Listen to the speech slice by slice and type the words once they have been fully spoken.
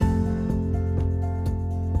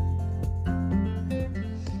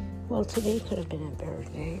Well, today could have been a better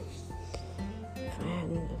day if I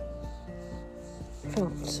hadn't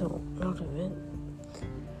felt so out of it.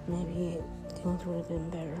 Maybe things would have been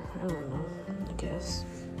better. I don't know, I guess.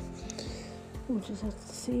 We'll just have to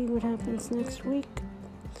see what happens next week.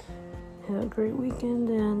 Have a great weekend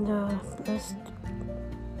and blessed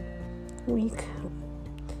week.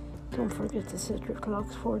 Don't forget to set your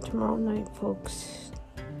clocks for tomorrow night, folks.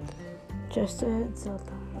 Just a heads up.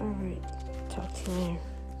 Alright, talk to you later.